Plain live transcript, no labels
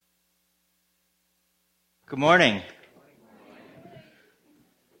Good morning.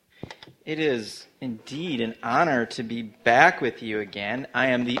 It is indeed an honor to be back with you again. I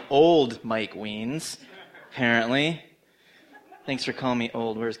am the old Mike Weens, apparently. Thanks for calling me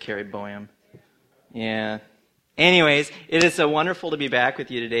old. Where's Carrie Boyum? Yeah. Anyways, it is so wonderful to be back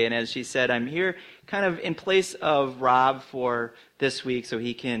with you today, and as she said, I'm here kind of in place of Rob for this week so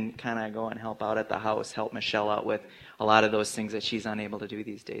he can kind of go and help out at the house, help Michelle out with a lot of those things that she's unable to do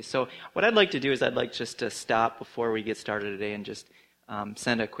these days. So what I'd like to do is I'd like just to stop before we get started today and just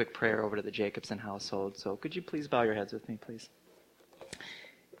send a quick prayer over to the Jacobson household. So could you please bow your heads with me, please?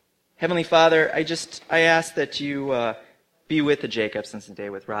 Heavenly Father, I ask that you be with the Jacobsons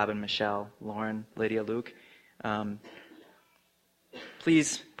today, with Rob and Michelle, Lauren, Lydia, Luke.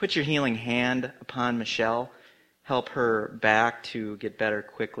 Please put your healing hand upon Michelle. Help her back to get better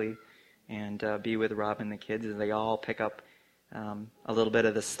quickly, and be with Rob and the kids as they all pick up a little bit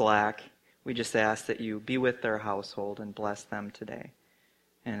of the slack. We just ask that you be with their household and bless them today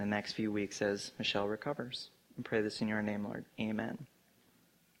and in the next few weeks as Michelle recovers. And pray this in your name, Lord. Amen.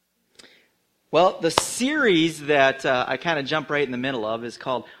 Well, the series that I kind of jump right in the middle of is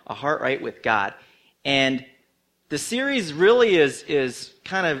called A Heart Right with God. And the series really is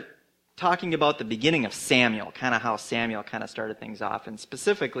kind of talking about the beginning of Samuel, kind of how Samuel kind of started things off, and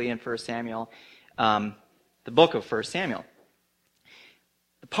specifically in 1 Samuel, the book of 1 Samuel.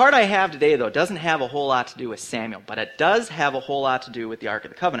 The part I have today, though, doesn't have a whole lot to do with Samuel, but it does have a whole lot to do with the Ark of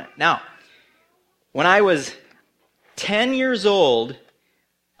the Covenant. Now, when I was 10 years old,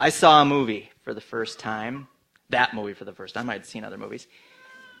 I saw a movie for the first time. That movie for the first time. I'd seen other movies.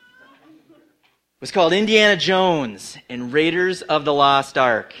 It was called Indiana Jones and Raiders of the Lost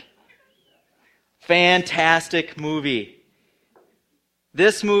Ark. Fantastic movie.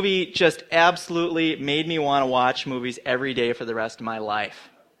 This movie just absolutely made me want to watch movies every day for the rest of my life.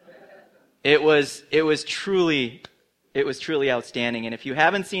 It was truly outstanding. And if you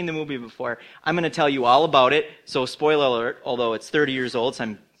haven't seen the movie before, I'm going to tell you all about it. So spoiler alert, although it's 30 years old,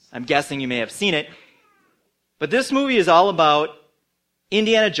 so I'm guessing you may have seen it. But this movie is all about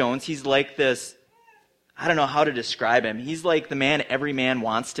Indiana Jones. He's like this, I don't know how to describe him. He's like the man every man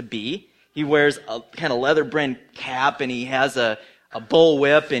wants to be. He wears a kind of leather-brimmed cap, and he has a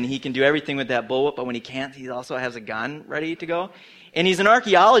bullwhip, and he can do everything with that bullwhip, but when he can't, he also has a gun ready to go. And he's an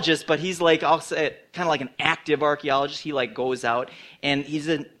archaeologist, but he's like, I'll say, kind of like an active archaeologist. He like goes out, and he's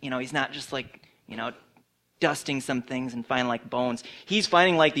not just like, dusting some things and finding like bones. He's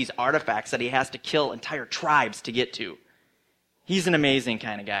finding like these artifacts that he has to kill entire tribes to get to. He's an amazing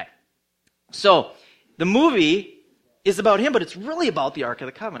kind of guy. So, the movie is about him, but it's really about the Ark of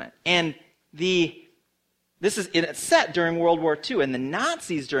the Covenant. And it's set during World War II, and the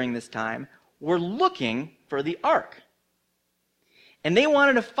Nazis during this time were looking for the Ark. And they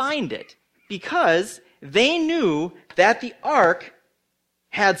wanted to find it because they knew that the Ark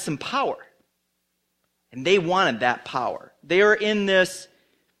had some power. And they wanted that power. They were in this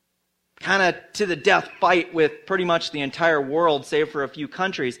kind of to the death fight with pretty much the entire world, save for a few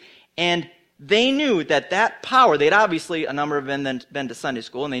countries. And they knew that power, they'd obviously, a number of them been to Sunday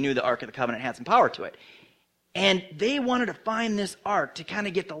school, and they knew the Ark of the Covenant had some power to it. And they wanted to find this Ark to kind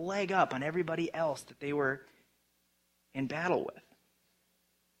of get the leg up on everybody else that they were in battle with.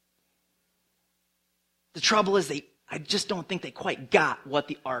 The trouble is, I just don't think they quite got what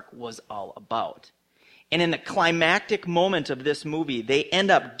the Ark was all about. And in the climactic moment of this movie, they end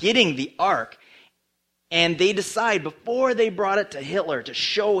up getting the Ark, and they decide, before they brought it to Hitler to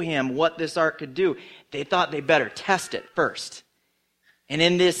show him what this Ark could do, they thought they better test it first. And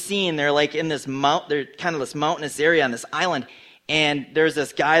in this scene, they're like in this they're kind of this mountainous area on this island, and there's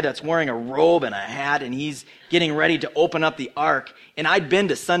this guy that's wearing a robe and a hat, and he's getting ready to open up the Ark. And I'd been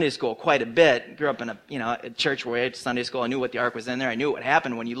to Sunday school quite a bit. Grew up in a church where I had Sunday school. I knew what the Ark was in there. I knew what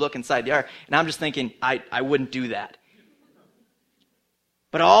happened when you look inside the Ark. And I'm just thinking, I wouldn't do that.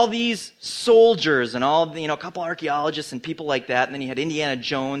 But all these soldiers and a couple archaeologists and people like that, and then you had Indiana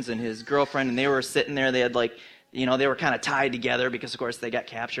Jones and his girlfriend, and they were sitting there. They had they were kind of tied together because, of course, they got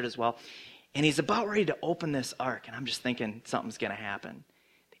captured as well. And he's about ready to open this Ark, and I'm just thinking something's going to happen.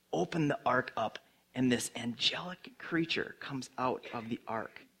 They open the Ark up, and this angelic creature comes out of the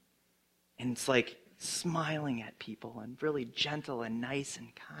Ark. And it's like smiling at people and really gentle and nice and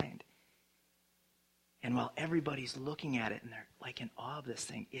kind. And while everybody's looking at it and they're like in awe of this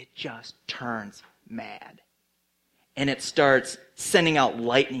thing, it just turns mad. And it starts sending out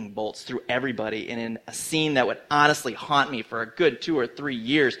lightning bolts through everybody. And in a scene that would honestly haunt me for a good 2 or 3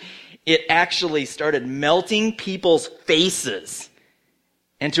 years, it actually started melting people's faces.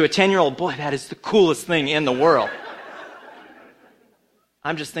 And to a 10-year-old boy, that is the coolest thing in the world.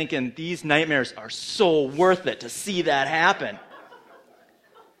 I'm just thinking these nightmares are so worth it to see that happen.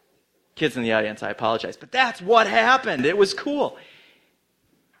 Kids in the audience, I apologize, but that's what happened. It was cool.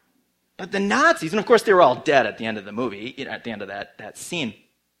 But the Nazis, and of course they were all dead at the end of the movie, at the end of that scene.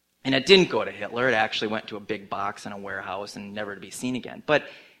 And it didn't go to Hitler. It actually went to a big box in a warehouse and never to be seen again. But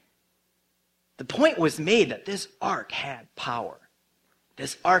the point was made that this ark had power.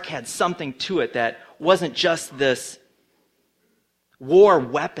 This ark had something to it that wasn't just this war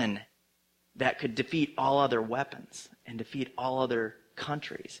weapon that could defeat all other weapons and defeat all other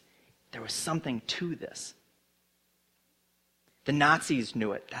countries. There was something to this. The Nazis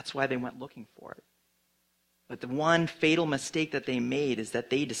knew it. That's why they went looking for it. But the one fatal mistake that they made is that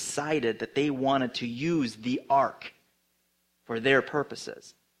they decided that they wanted to use the ark for their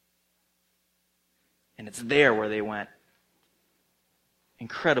purposes. And it's there where they went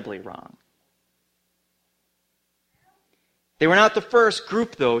incredibly wrong. They were not the first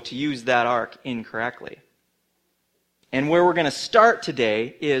group, though, to use that ark incorrectly. And where we're going to start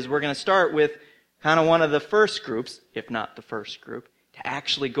today is we're going to start with kind of one of the first groups, if not the first group, to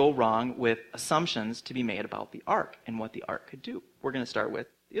actually go wrong with assumptions to be made about the ark and what the ark could do. We're going to start with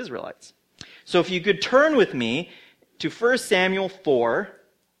the Israelites. So if you could turn with me to 1 Samuel 4,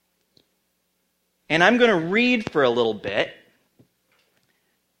 and I'm going to read for a little bit,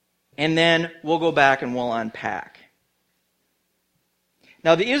 and then we'll go back and we'll unpack.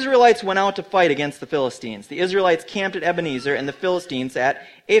 Now the Israelites went out to fight against the Philistines. The Israelites camped at Ebenezer and the Philistines at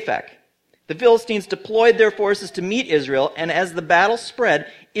Aphek. The Philistines deployed their forces to meet Israel, and as the battle spread,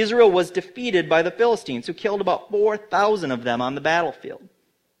 Israel was defeated by the Philistines, who killed about 4,000 of them on the battlefield.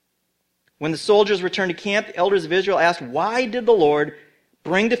 When the soldiers returned to camp, the elders of Israel asked, "Why did the Lord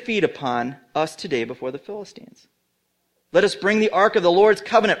bring defeat upon us today before the Philistines? Let us bring the ark of the Lord's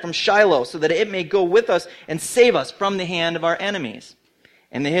covenant from Shiloh, so that it may go with us and save us from the hand of our enemies."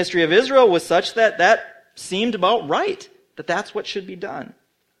 And the history of Israel was such that seemed about right, that that's what should be done.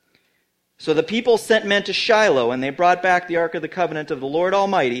 So the people sent men to Shiloh, and they brought back the ark of the covenant of the Lord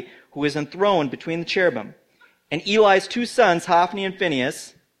Almighty, who is enthroned between the cherubim. And Eli's two sons, Hophni and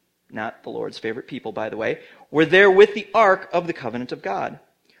Phinehas, not the Lord's favorite people, by the way, were there with the ark of the covenant of God.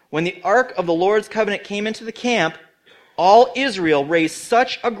 When the ark of the Lord's covenant came into the camp, all Israel raised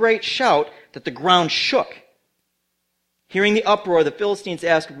such a great shout that the ground shook. Hearing the uproar, the Philistines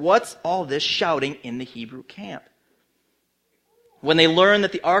asked, "What's all this shouting in the Hebrew camp?" When they learned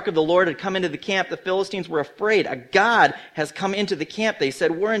that the ark of the Lord had come into the camp, the Philistines were afraid. "A god has come into the camp," they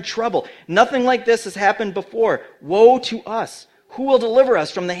said. "We're in trouble. Nothing like this has happened before. Woe to us! Who will deliver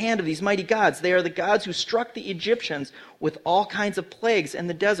us from the hand of these mighty gods? They are the gods who struck the Egyptians with all kinds of plagues in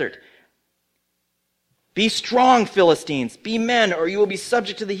the desert. Be strong, Philistines. Be men, or you will be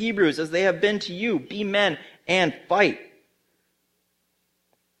subject to the Hebrews as they have been to you. Be men and fight."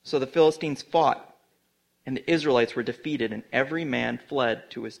 So the Philistines fought, and the Israelites were defeated, and every man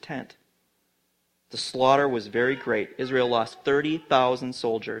fled to his tent. The slaughter was very great. Israel lost 30,000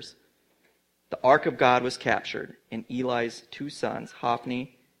 soldiers. The ark of God was captured, and Eli's two sons,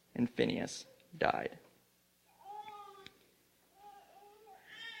 Hophni and Phinehas, died.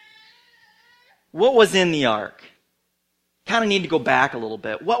 What was in the ark? Kind of need to go back a little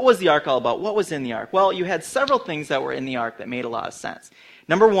bit. What was the ark all about? What was in the ark? Well, you had several things that were in the ark that made a lot of sense.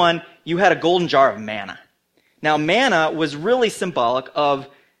 Number one, you had a golden jar of manna. Now, manna was really symbolic of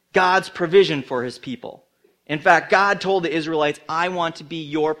God's provision for his people. In fact, God told the Israelites, "I want to be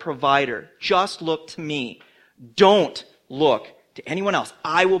your provider. Just look to me. Don't look to anyone else.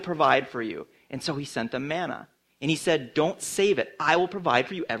 I will provide for you." And so he sent them manna. And he said, "Don't save it. I will provide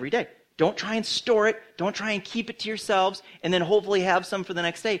for you every day. Don't try and store it. Don't try and keep it to yourselves and then hopefully have some for the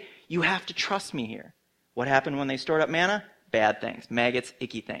next day. You have to trust me here." What happened when they stored up manna? Bad things. Maggots,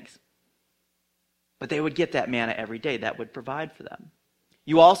 icky things. But they would get that manna every day. That would provide for them.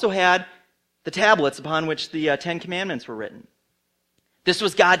 You also had the tablets upon which the 10 Commandments were written. This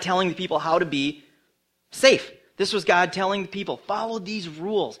was God telling the people how to be safe. This was God telling the people, follow these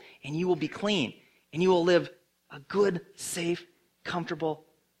rules and you will be clean. And you will live a good, safe, comfortable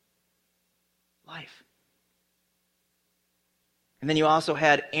life. And then you also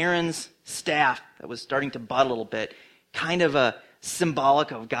had Aaron's staff that was starting to bud a little bit, kind of a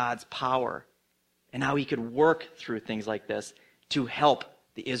symbolic of God's power and how he could work through things like this to help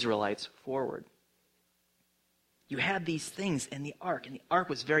the Israelites forward. You had these things in the ark, and the ark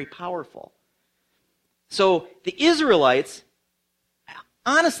was very powerful. So the Israelites,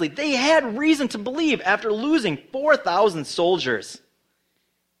 honestly, they had reason to believe after losing 4,000 soldiers.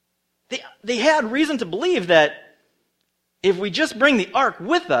 They had reason to believe that if we just bring the ark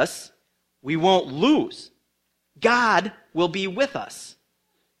with us, we won't lose. God will be with us.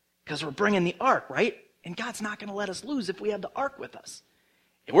 because we're bringing the ark, right? And God's not going to let us lose if we have the ark with us.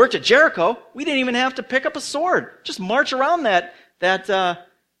 It worked at Jericho. We didn't even have to pick up a sword. Just march around that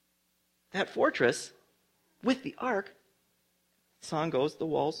fortress with the ark. The song goes, the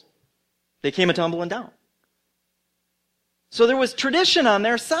walls, they came a-tumbling down. So there was tradition on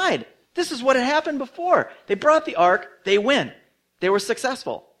their side. This is what had happened before. They brought the ark, they win. They were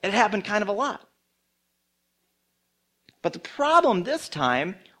successful. It happened kind of a lot. But the problem this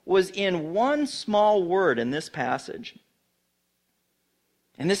time was in one small word in this passage.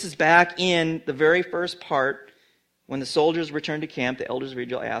 And this is back in the very first part. When the soldiers returned to camp, the elders of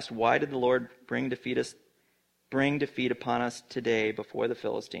Israel asked, "Why did the Lord bring defeat upon us today before the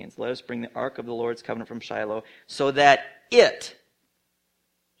Philistines? Let us bring the ark of the Lord's covenant from Shiloh, so that it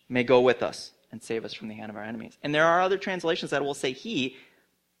may go with us and save us from the hand of our enemies." And there are other translations that will say he,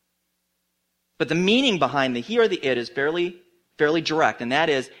 but the meaning behind the he or the it is fairly direct, and that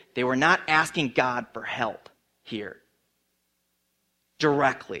is they were not asking God for help here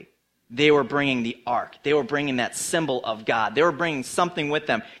directly. They were bringing the ark. They were bringing that symbol of God. They were bringing something with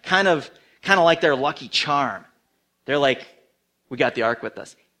them, kind of like their lucky charm. They're like, we got the ark with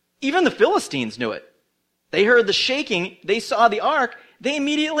us. Even the Philistines knew it. They heard the shaking. They saw the ark. They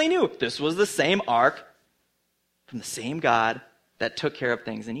immediately knew this was the same ark from the same God that took care of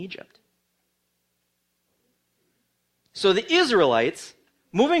things in Egypt. So the Israelites,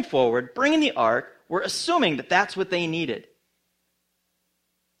 moving forward, bringing the ark, were assuming that that's what they needed.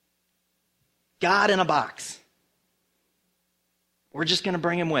 God in a box. We're just going to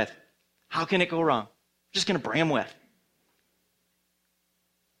bring him with. How can it go wrong? Just going to bring him with.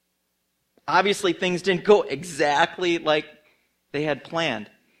 Obviously, things didn't go exactly like they had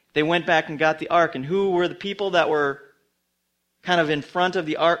planned. They went back and got the ark, and who were the people that were kind of in front of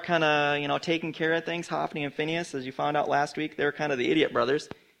the ark, kind of, taking care of things? Hophni and Phinehas, as you found out last week, they're kind of the idiot brothers.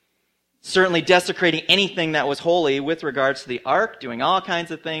 Certainly desecrating anything that was holy with regards to the ark, doing all kinds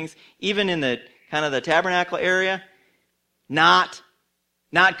of things, even in the kind of the tabernacle area. Not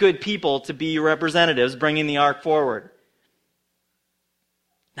good people to be representatives bringing the ark forward.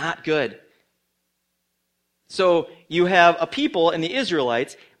 Not good. So you have a people in the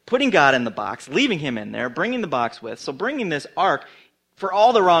Israelites putting God in the box, leaving him in there, bringing the box with. So bringing this ark for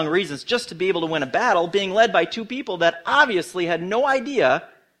all the wrong reasons, just to be able to win a battle, being led by two people that obviously had no idea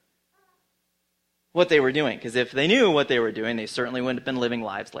what they were doing. Because if they knew what they were doing, they certainly wouldn't have been living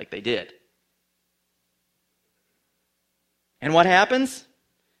lives like they did. And what happens?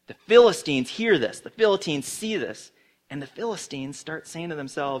 The Philistines hear this. The Philistines see this. And the Philistines start saying to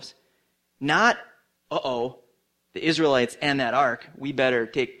themselves, not, the Israelites and that ark, we better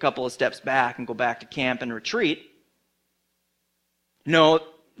take a couple of steps back and go back to camp and retreat. No,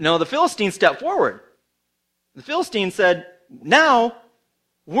 the Philistines stepped forward. The Philistines said, now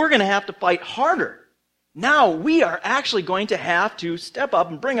we're going to have to fight harder. Now we are actually going to have to step up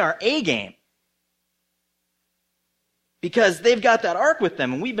and bring our A game. Because they've got that ark with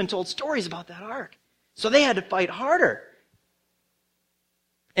them, and we've been told stories about that ark. So they had to fight harder.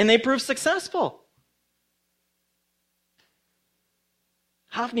 And they proved successful.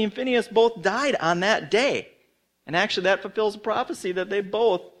 Hophni and Phinehas both died on that day. And actually that fulfills a prophecy that they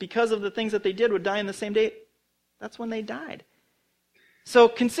both, because of the things that they did, would die on the same day. That's when they died. So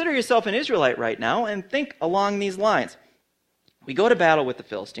consider yourself an Israelite right now and think along these lines. We go to battle with the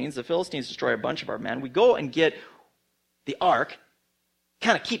Philistines. The Philistines destroy a bunch of our men. We go and get the ark,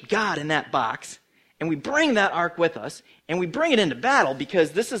 kind of keep God in that box, and we bring that ark with us, and we bring it into battle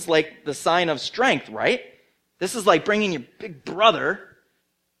because this is like the sign of strength, right? This is like bringing your big brother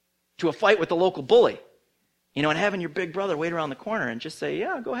to a fight with the local bully, and having your big brother wait around the corner and just say,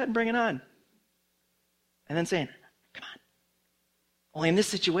 yeah, go ahead and bring it on. And then saying, come on. Only in this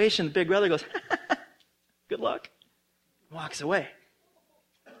situation, the big brother goes, good luck, and walks away.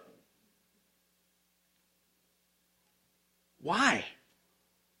 Why?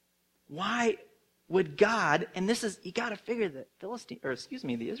 Why would God, and this is, you got to figure that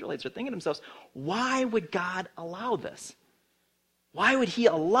the Israelites are thinking to themselves, why would God allow this? Why would he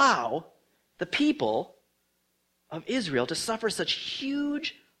allow the people of Israel to suffer such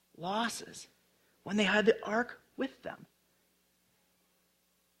huge losses when they had the ark with them?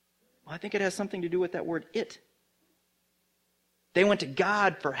 Well, I think it has something to do with that word it. They went to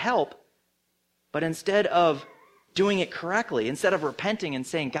God for help, but instead of doing it correctly, instead of repenting and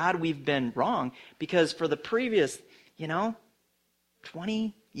saying, God, we've been wrong, because for the previous,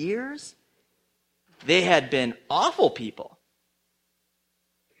 20 years, they had been awful people.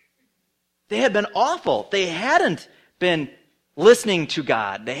 They had been awful. They hadn't been listening to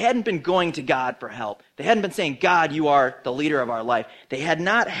God. They hadn't been going to God for help. They hadn't been saying, God, you are the leader of our life. They had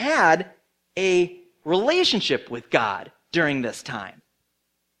not had a relationship with God during this time.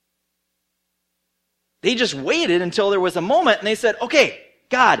 They just waited until there was a moment and they said, okay,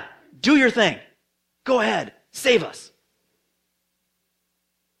 God, do your thing. Go ahead, save us.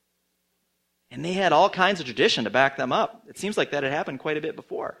 And they had all kinds of tradition to back them up. It seems like that had happened quite a bit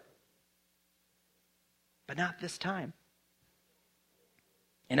before. But not this time.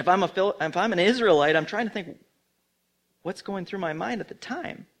 And if I'm an Israelite, I'm trying to think, what's going through my mind at the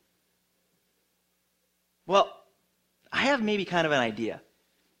time? Well, I have maybe kind of an idea.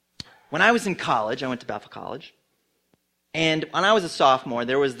 When I was in college, I went to Bethel College, and when I was a sophomore,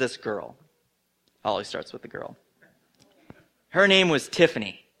 there was this girl. Always starts with the girl. Her name was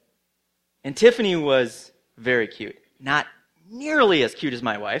Tiffany. And Tiffany was very cute. Not nearly as cute as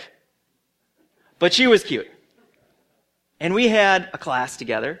my wife, but she was cute. And we had a class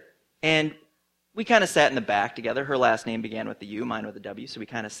together, and we kind of sat in the back together. Her last name began with the U, mine with a W, so we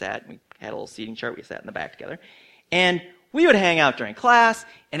kind of sat, we had a little seating chart, we sat in the back together. And we would hang out during class,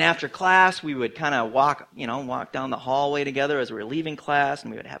 and after class, we would kind of walk down the hallway together as we were leaving class,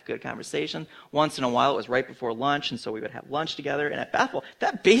 and we would have good conversation. Once in a while, it was right before lunch, and so we would have lunch together. And at Bethel,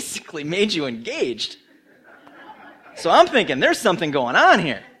 that basically made you engaged. So I'm thinking, there's something going on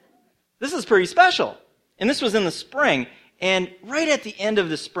here. This is pretty special. And this was in the spring, and right at the end of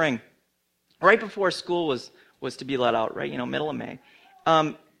the spring, right before school was to be let out, right, middle of May,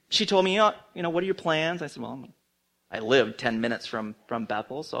 she told me, what are your plans? I said, well, I lived 10 minutes from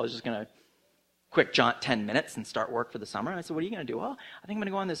Bethel, so I was just going to quick jaunt 10 minutes and start work for the summer. And I said, what are you going to do? Well, I think I'm going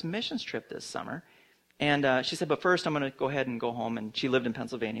to go on this missions trip this summer. And she said, but first I'm going to go ahead and go home. And she lived in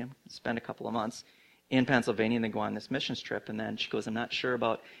Pennsylvania, spend a couple of months in Pennsylvania, and then go on this missions trip. And then she goes, I'm not sure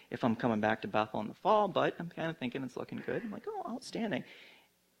about if I'm coming back to Bethel in the fall, but I'm kind of thinking it's looking good. I'm like, oh, outstanding.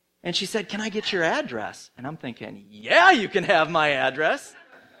 And she said, can I get your address? And I'm thinking, yeah, you can have my address.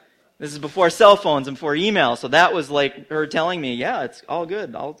 This is before cell phones and before email, so that was like her telling me, yeah, it's all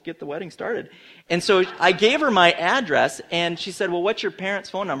good. I'll get the wedding started. And so I gave her my address, and she said, well, what's your parents'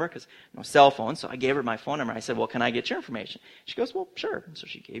 phone number? Because no cell phone, so I gave her my phone number. I said, well, can I get your information? She goes, well, sure. And so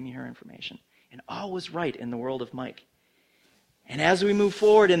she gave me her information. And all was right in the world of Mike. And as we move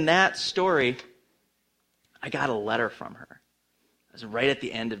forward in that story, I got a letter from her. It was right at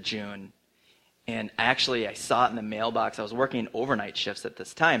the end of June. And actually, I saw it in the mailbox. I was working overnight shifts at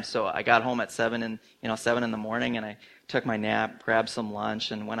this time, so I got home at 7 in the morning, and I took my nap, grabbed some lunch,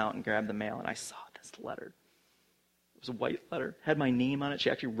 and went out and grabbed the mail, and I saw this letter. It was a white letter. It had my name on it.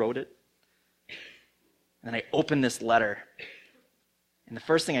 She actually wrote it. And then I opened this letter, and the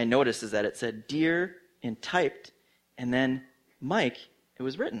first thing I noticed is that it said, Dear, and typed, and then Mike, it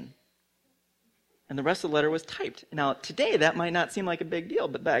was written. And the rest of the letter was typed. Now, today, that might not seem like a big deal,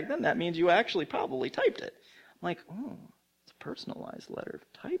 but back then, that means you actually probably typed it. I'm like, oh, it's a personalized letter,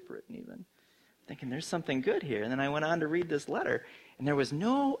 typewritten even. Thinking there's something good here. And then I went on to read this letter, and there was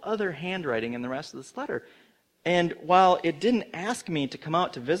no other handwriting in the rest of this letter. And while it didn't ask me to come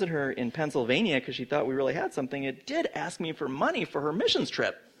out to visit her in Pennsylvania because she thought we really had something, it did ask me for money for her missions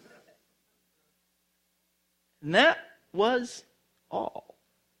trip. And that was all.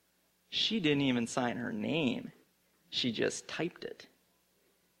 She didn't even sign her name. She just typed it.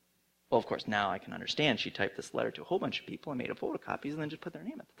 Well, of course, now I can understand. She typed this letter to a whole bunch of people and made photocopies and then just put their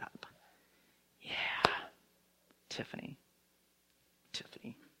name at the top. Yeah. Tiffany.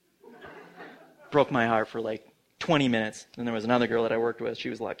 Broke my heart for like 20 minutes. Then there was another girl that I worked with. She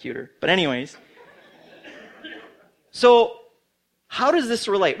was a lot cuter. But anyways. So, how does this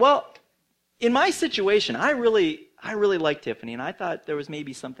relate? Well, in my situation, I really liked Tiffany, and I thought there was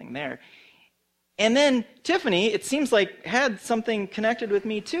maybe something there. And then Tiffany, it seems like, had something connected with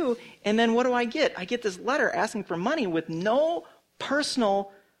me too. And then what do I get? I get this letter asking for money with no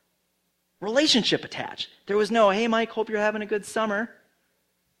personal relationship attached. There was no, hey, Mike, hope you're having a good summer.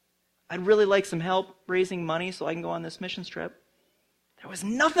 I'd really like some help raising money so I can go on this missions trip. There was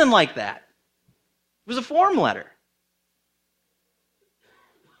nothing like that. It was a form letter.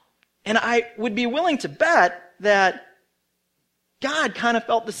 And I would be willing to bet that God kind of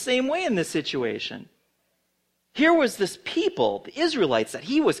felt the same way in this situation. Here was this people, the Israelites, that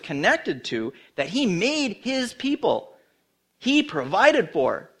he was connected to, that he made his people. He provided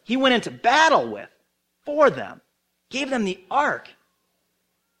for. He went into battle with, for them. Gave them the ark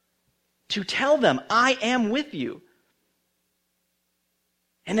to tell them, I am with you.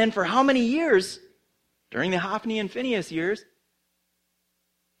 And then for how many years, during the Hophni and Phinehas years,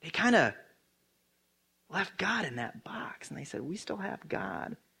 they kind of left God in that box. And they said, we still have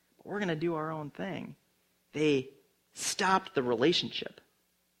God, but we're going to do our own thing. They stopped the relationship.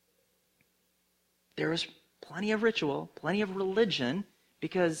 There was plenty of ritual, plenty of religion,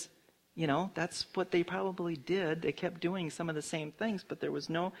 because, that's what they probably did. They kept doing some of the same things, but there was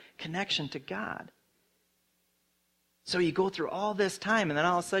no connection to God. So you go through all this time, and then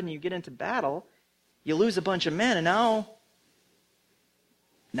all of a sudden you get into battle, you lose a bunch of men, and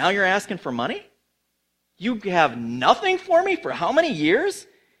now you're asking for money? You have nothing for me for how many years?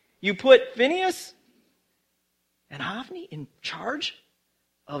 You put Phinehas and Hophni in charge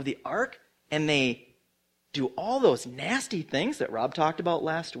of the ark, and they do all those nasty things that Rob talked about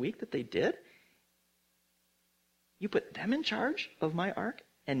last week that they did? You put them in charge of my ark,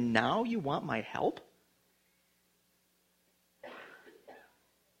 and now you want my help?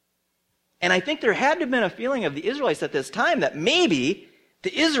 And I think there had to have been a feeling of the Israelites at this time that maybe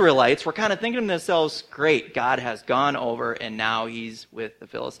the Israelites were kind of thinking to themselves, great, God has gone over and now he's with the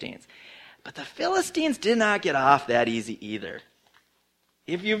Philistines. But the Philistines did not get off that easy either.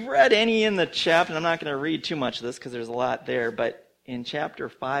 If you've read any in the chapter, and I'm not going to read too much of this because there's a lot there, but in chapter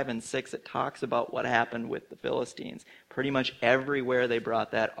 5 and 6 it talks about what happened with the Philistines. Pretty much everywhere they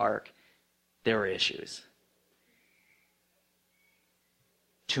brought that ark, there were issues.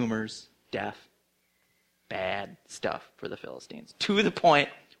 Tumors, death, bad stuff for the Philistines, to the point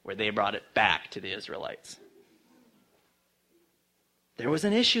where they brought it back to the Israelites. There was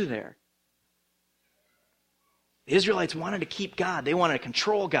an issue there. The Israelites wanted to keep God. They wanted to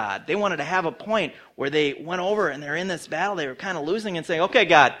control God. They wanted to have a point where they went over and they're in this battle. They were kind of losing and saying, okay,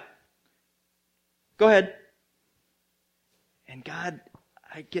 God, go ahead. And God,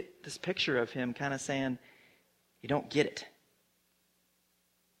 I get this picture of him kind of saying, you don't get it.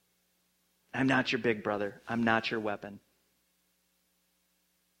 I'm not your big brother. I'm not your weapon.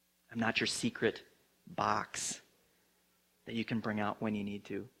 I'm not your secret box that you can bring out when you need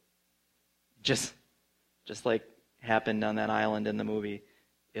to. Just like happened on that island in the movie,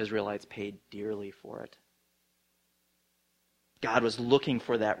 Israelites paid dearly for it. God was looking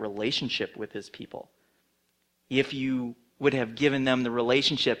for that relationship with his people. If you would have given them the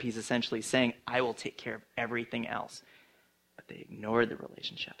relationship, he's essentially saying, I will take care of everything else. But they ignored the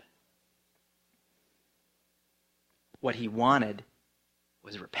relationship. What he wanted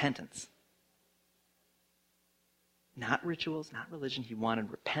was repentance. Not rituals, not religion. He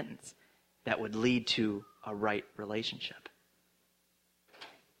wanted repentance that would lead to a right relationship.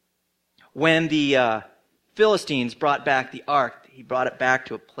 When the Philistines brought back the ark, he brought it back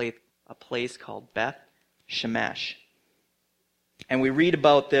to a place called Beth Shemesh. And we read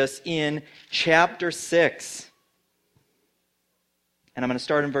about this in chapter 6. And I'm going to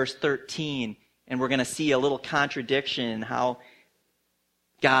start in verse 13. And we're going to see a little contradiction in how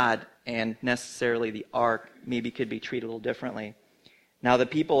God and necessarily the ark maybe could be treated a little differently. Now the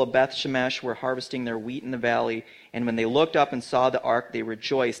people of Beth Shemesh were harvesting their wheat in the valley, and when they looked up and saw the ark, they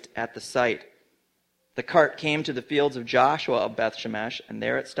rejoiced at the sight. The cart came to the fields of Joshua of Beth Shemesh, and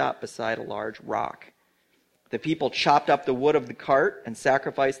there it stopped beside a large rock. The people chopped up the wood of the cart and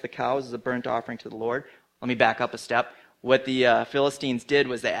sacrificed the cows as a burnt offering to the Lord. Let me back up a step. What the Philistines did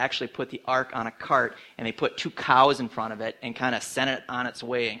was they actually put the ark on a cart, and they put 2 cows in front of it and kind of sent it on its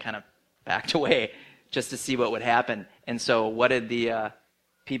way and kind of backed away just to see what would happen. And so what did the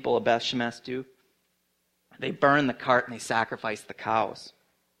people of Beth Shemesh do? They burned the cart and they sacrificed the cows.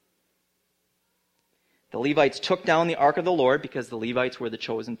 The Levites took down the ark of the Lord because the Levites were the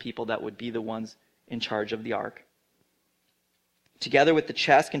chosen people that would be the ones in charge of the ark, together with the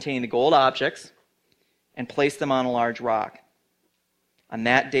chest containing the gold objects, and placed them on a large rock. On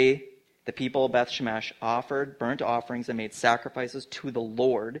that day, the people of Beth Shemesh offered burnt offerings and made sacrifices to the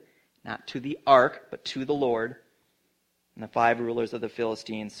Lord, not to the ark, but to the Lord. And the 5 rulers of the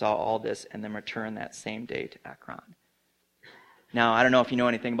Philistines saw all this and then returned that same day to Ekron. Now, I don't know if you know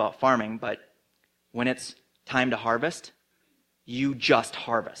anything about farming, but when it's time to harvest, you just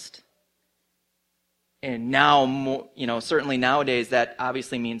harvest. And now, certainly nowadays that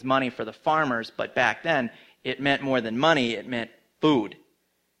obviously means money for the farmers, but back then it meant more than money, it meant food.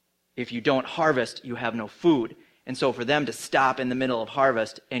 If you don't harvest, you have no food. And so for them to stop in the middle of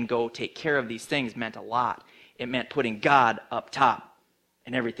harvest and go take care of these things meant a lot. It meant putting God up top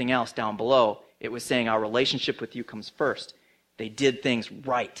and everything else down below. It was saying our relationship with you comes first. They did things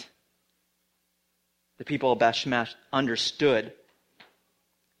right. The people of Beth Shemesh understood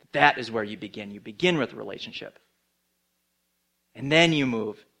that is where you begin. You begin with a relationship. And then you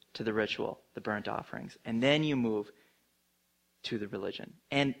move to the ritual, the burnt offerings. And then you move to the religion.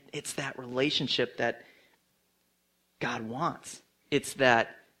 And it's that relationship that God wants. It's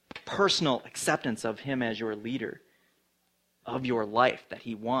that personal acceptance of him as your leader of your life that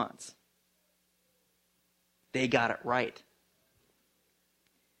he wants. They got it right.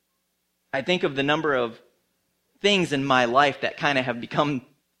 I think of the number of things in my life that kind of have become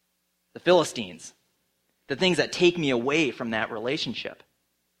the Philistines, the things that take me away from that relationship.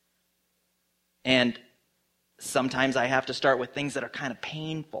 And sometimes I have to start with things that are kind of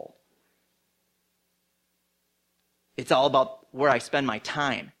painful. It's all about where I spend my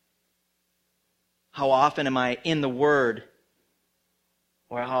time. How often am I in the Word?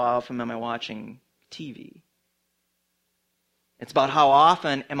 Or how often am I watching TV? It's about how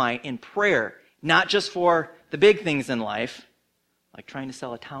often am I in prayer, not just for the big things in life, like trying to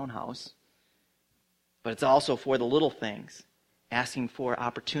sell a townhouse, but it's also for the little things, asking for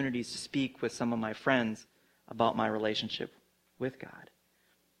opportunities to speak with some of my friends about my relationship with God.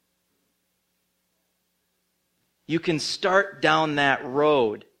 You can start down that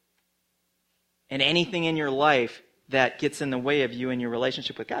road, and anything in your life that gets in the way of you and your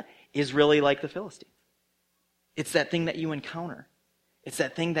relationship with God is really like the Philistines. It's that thing that you encounter. It's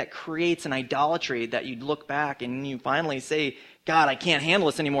that thing that creates an idolatry that you look back and you finally say, God, I can't handle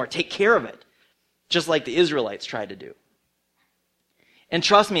this anymore. Take care of it. Just like the Israelites tried to do. And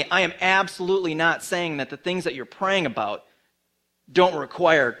trust me, I am absolutely not saying that the things that you're praying about don't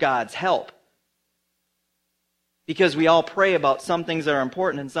require God's help. Because we all pray about some things that are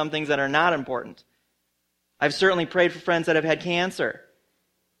important and some things that are not important. I've certainly prayed for friends that have had cancer.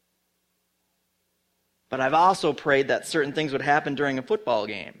 But I've also prayed that certain things would happen during a football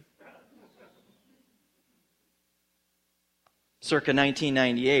game. Circa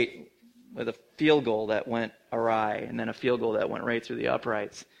 1998, with a field goal that went awry, and then a field goal that went right through the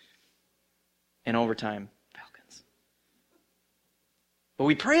uprights. In overtime, Falcons. But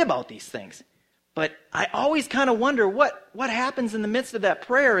we pray about these things. But I always kind of wonder what happens in the midst of that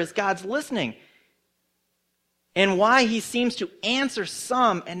prayer as God's listening. And why he seems to answer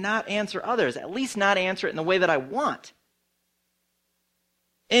some and not answer others. At least not answer it in the way that I want.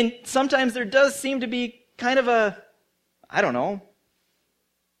 And sometimes there does seem to be kind of there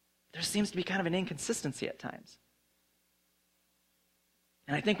seems to be kind of an inconsistency at times.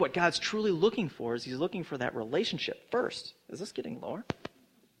 And I think what God's truly looking for is he's looking for that relationship first. Is this getting lower?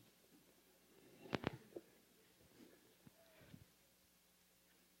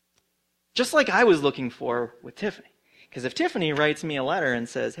 Just like I was looking for with Tiffany. Because if Tiffany writes me a letter and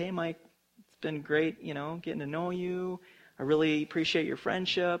says, hey, Mike, it's been great, getting to know you. I really appreciate your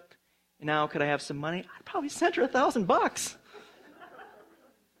friendship. Now, could I have some money? I'd probably send her $1,000.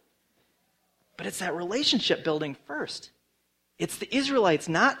 But it's that relationship building first. It's the Israelites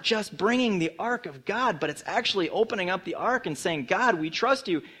not just bringing the ark of God, but it's actually opening up the ark and saying, God, we trust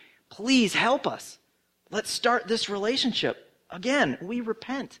you. Please help us. Let's start this relationship. Again, we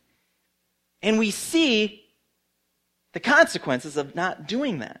repent. And we see the consequences of not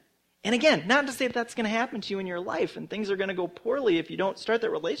doing that. And again, not to say that that's going to happen to you in your life and things are going to go poorly if you don't start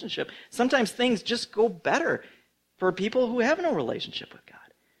that relationship. Sometimes things just go better for people who have no relationship with God.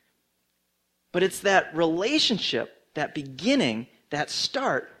 But it's that relationship, that beginning, that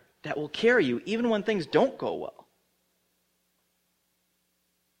start, that will carry you even when things don't go well.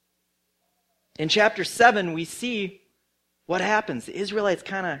 In chapter 7, we see what happens. The Israelites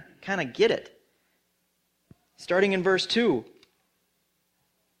kind of get it. Starting in verse 2.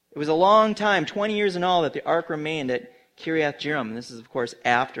 It was a long time, 20 years in all, that the ark remained at Kiriath Jearim. And this is, of course,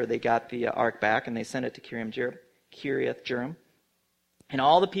 after they got the ark back and they sent it to Kiriath Jearim. And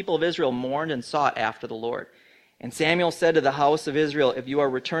all the people of Israel mourned and sought after the Lord. And Samuel said to the house of Israel, if you are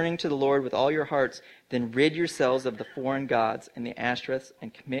returning to the Lord with all your hearts, then rid yourselves of the foreign gods and the Ashtoreths,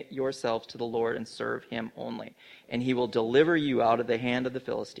 and commit yourselves to the Lord and serve him only. And he will deliver you out of the hand of the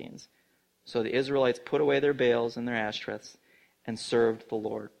Philistines. So the Israelites put away their Baals and their Ashtoreths and served the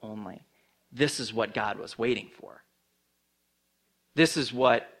Lord only. This is what God was waiting for. This is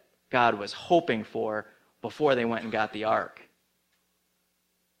what God was hoping for before they went and got the ark.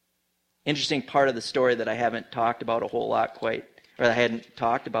 Interesting part of the story that I haven't talked about a whole lot quite, or I hadn't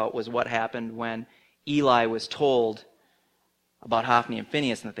talked about, was what happened when Eli was told about Hophni and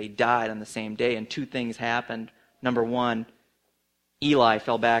Phinehas and that they died on the same day. And two things happened. Number one, Eli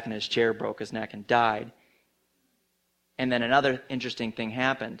fell back in his chair, broke his neck, and died. And then another interesting thing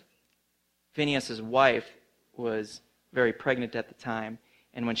happened. Phinehas' wife was very pregnant at the time,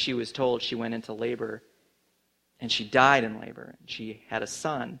 and when she was told, she went into labor, and she died in labor. She had a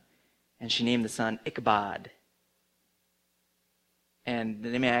son, and she named the son Ichabod. And the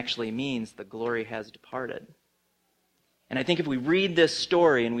name actually means the glory has departed. And I think if we read this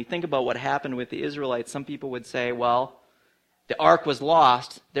story and we think about what happened with the Israelites, some people would say, well, the ark was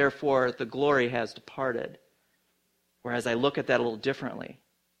lost, therefore the glory has departed. Whereas I look at that a little differently.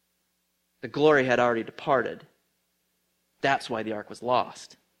 The glory had already departed. That's why the ark was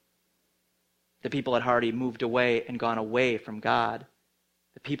lost. The people had already moved away and gone away from God.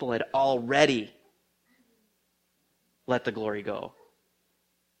 The people had already let the glory go.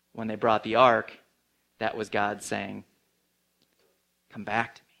 When they brought the ark, that was God saying, come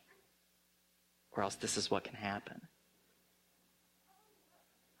back to me, or else this is what can happen.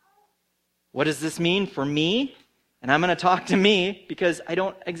 What does this mean for me? And I'm going to talk to me because I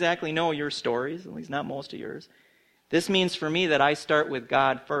don't exactly know your stories, at least not most of yours. This means for me that I start with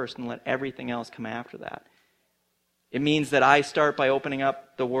God first and let everything else come after that. It means that I start by opening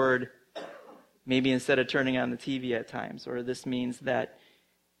up the Word, maybe instead of turning on the TV at times. Or this means that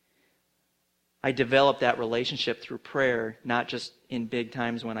I develop that relationship through prayer, not just in big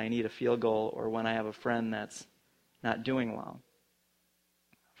times when I need a field goal or when I have a friend that's not doing well.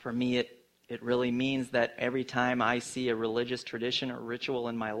 For me, it really means that every time I see a religious tradition or ritual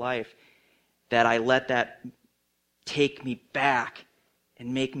in my life, that I let that take me back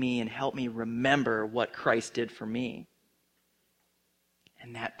and make me and help me remember what Christ did for me.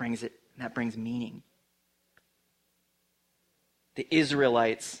 And that brings meaning. The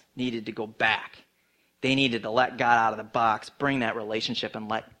Israelites needed to go back. They needed to let God out of the box, bring that relationship, and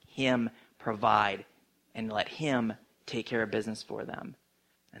let Him provide and let Him take care of business for them.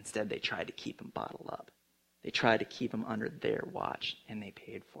 Instead, they tried to keep Him bottled up. They tried to keep Him under their watch, and they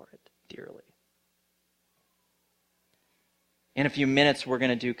paid for it dearly. In a few minutes, we're going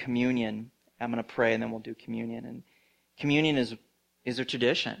to do communion. I'm going to pray, and then we'll do communion. And communion is a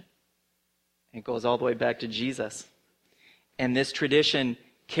tradition. It goes all the way back to Jesus. And this tradition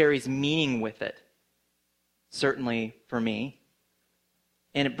carries meaning with it, certainly for me.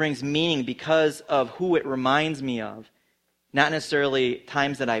 And it brings meaning because of who it reminds me of. Not necessarily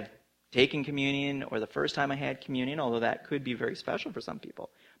times that I've taken communion or the first time I had communion, although that could be very special for some people.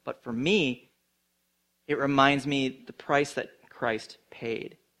 But for me, it reminds me the price that Christ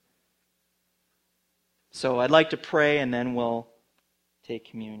paid. So I'd like to pray and then we'll take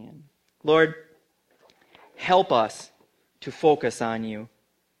communion. Lord, help us to focus on you.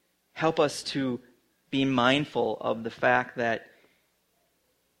 Help us to be mindful of the fact that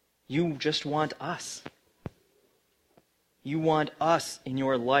you just want us. You want us in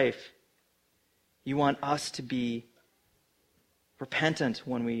your life. You want us to be repentant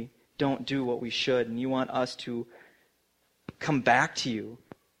when we don't do what we should. And you want us to come back to you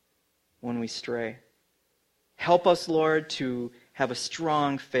when we stray. Help us, Lord, to have a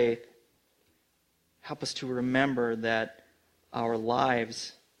strong faith. Help us to remember that our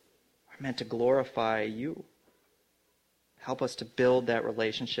lives are meant to glorify you. Help us to build that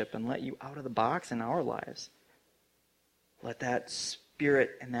relationship and let you out of the box in our lives. Let that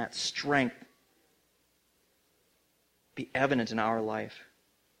spirit and that strength be evident in our life,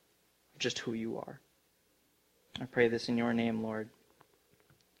 just who you are. I pray this in your name, Lord.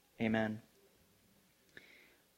 Amen.